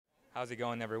How's it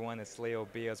going, everyone? It's Leo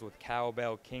Beas with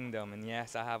Cowbell Kingdom, and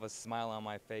yes, I have a smile on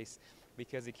my face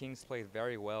because the Kings played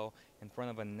very well in front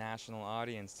of a national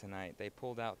audience tonight. They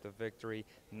pulled out the victory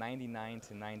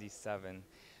 99-97.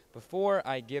 Before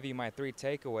I give you my three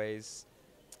takeaways,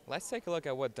 let's take a look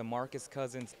at what DeMarcus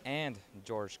Cousins and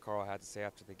Coach Karl had to say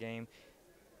after the game.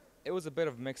 It was a bit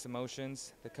of mixed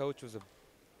emotions. The coach was a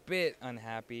bit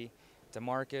unhappy.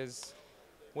 DeMarcus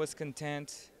was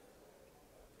content.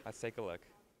 Let's take a look.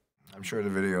 I'm sure the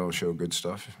video will show good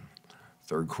stuff.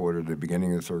 Third quarter, the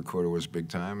beginning of the third quarter was big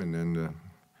time, and then the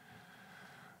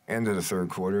end of the third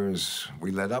quarter is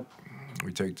we let up.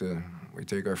 We take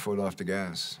our foot off the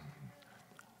gas,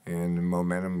 and the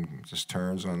momentum just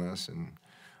turns on us. And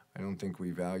I don't think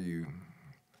we value,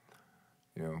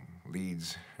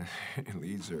 leads.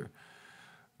 Leads are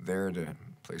there to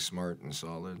play smart and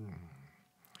solid.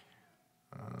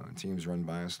 Teams run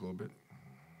by us a little bit.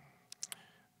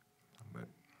 But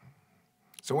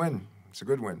it's a win. It's a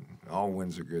good win. All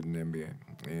wins are good in the NBA.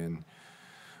 And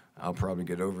I'll probably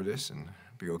get over this and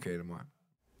be okay tomorrow.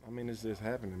 I mean, it's just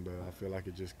happening, but I feel like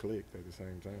it just clicked at the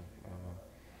same time.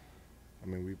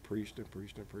 We preached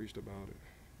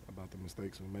about the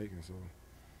mistakes we're making. So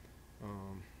I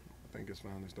think it's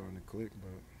finally starting to click,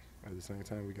 but at the same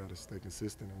time, we got to stay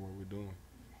consistent in what we're doing.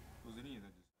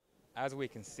 As we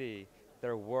can see,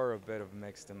 there were a bit of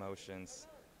mixed emotions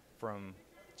from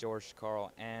Coach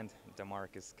Karl and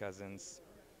DeMarcus Cousins.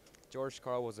 Coach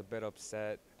Karl was a bit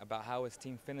upset about how his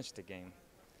team finished the game.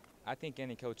 I think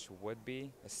any coach would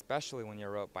be, especially when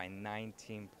you're up by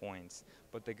 19 points.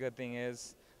 But the good thing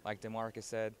is, like DeMarcus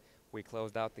said, we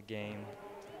closed out the game.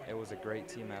 It was a great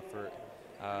team effort.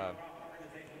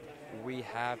 We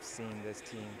have seen this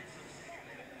team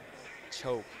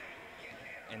choke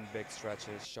in big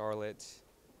stretches. Charlotte,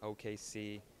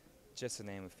 OKC, just to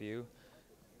name a few.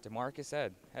 DeMarcus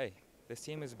said, hey, this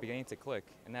team is beginning to click,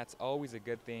 and that's always a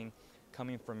good thing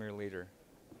coming from your leader.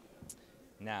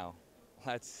 Now,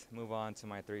 let's move on to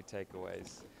my three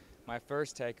takeaways. My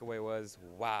first takeaway was,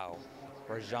 wow,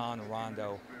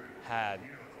 Rondo had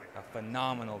a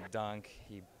phenomenal dunk.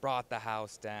 He brought the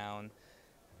house down.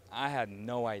 I had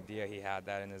no idea he had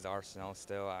that in his arsenal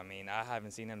still. I mean, I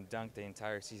haven't seen him dunk the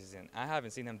entire season. I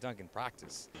haven't seen him dunk in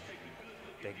practice.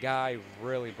 The guy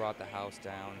really brought the house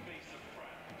down.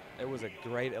 It was a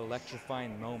great,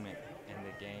 electrifying moment in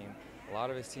the game. A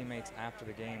lot of his teammates after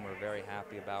the game were very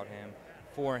happy about him,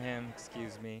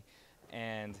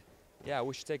 and yeah,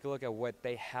 we should take a look at what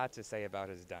they had to say about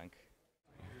his dunk.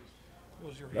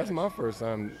 That's my first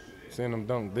time seeing him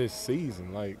dunk this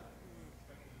season.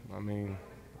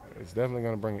 It's definitely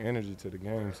going to bring energy to the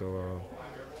game, so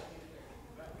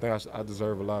I think I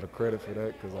deserve a lot of credit for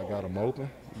that because I got him open.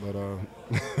 But,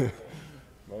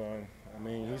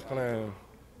 he's playing.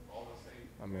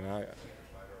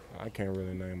 I can't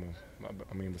really name him.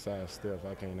 Besides Steph,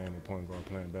 I can't name a point guard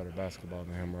playing better basketball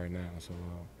than him right now. So,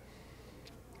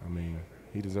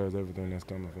 he deserves everything that's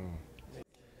coming from him.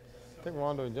 I think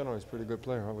Rondo in general is a pretty good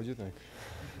player. What do you think?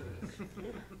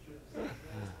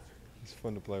 He's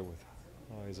fun to play with.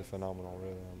 He's a phenomenal,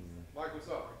 really. Mike, what's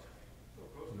up?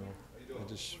 I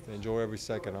just enjoy every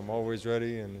second. I'm always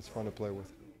ready, and it's fun to play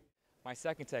with. My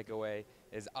second takeaway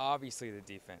is obviously the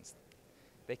defense.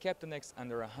 They kept the Knicks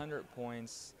under 100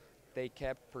 points. They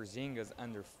kept Porzingis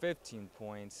under 15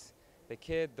 points. The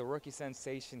kid, the rookie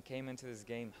sensation, came into this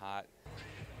game hot.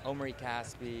 Omri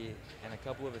and a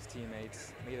couple of his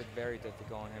teammates made it very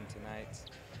difficult on him tonight.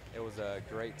 It was a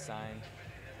great sign.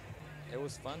 It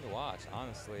was fun to watch,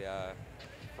 honestly.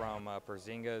 From a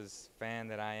Porzingis fan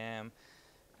that I am,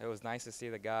 it was nice to see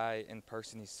the guy in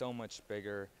person. He's so much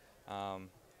bigger.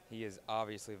 He is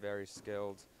obviously very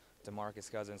skilled.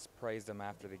 DeMarcus Cousins praised him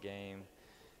after the game.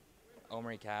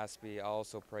 Omri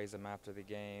also praised him after the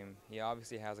game. He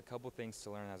obviously has a couple things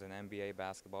to learn as an NBA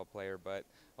basketball player, but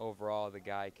overall the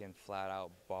guy can flat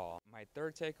out ball. My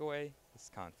third takeaway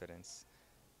is confidence.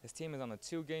 This team is on a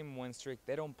 2-game win streak.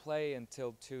 They don't play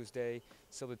until Tuesday,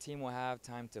 so the team will have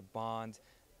time to bond,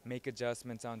 make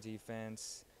adjustments on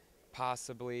defense,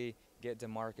 possibly get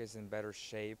DeMarcus in better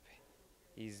shape.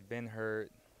 He's been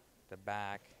hurt, the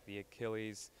back, the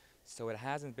Achilles, so it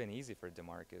hasn't been easy for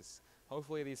DeMarcus.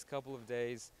 Hopefully these couple of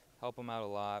days help him out a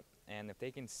lot, and if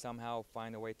they can somehow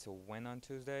find a way to win on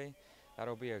Tuesday,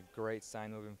 that'll be a great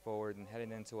sign moving forward and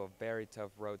heading into a very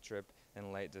tough road trip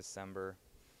in late December.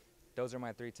 Those are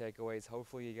my three takeaways.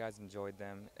 Hopefully you guys enjoyed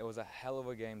them. It was a hell of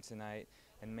a game tonight,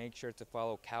 and make sure to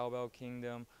follow Cowbell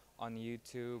Kingdom on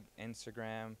YouTube,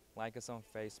 Instagram, like us on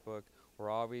Facebook. We're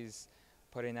always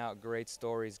putting out great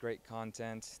stories, great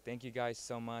content. Thank you guys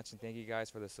so much, and thank you guys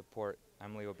for the support.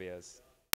 I'm Leo Beas.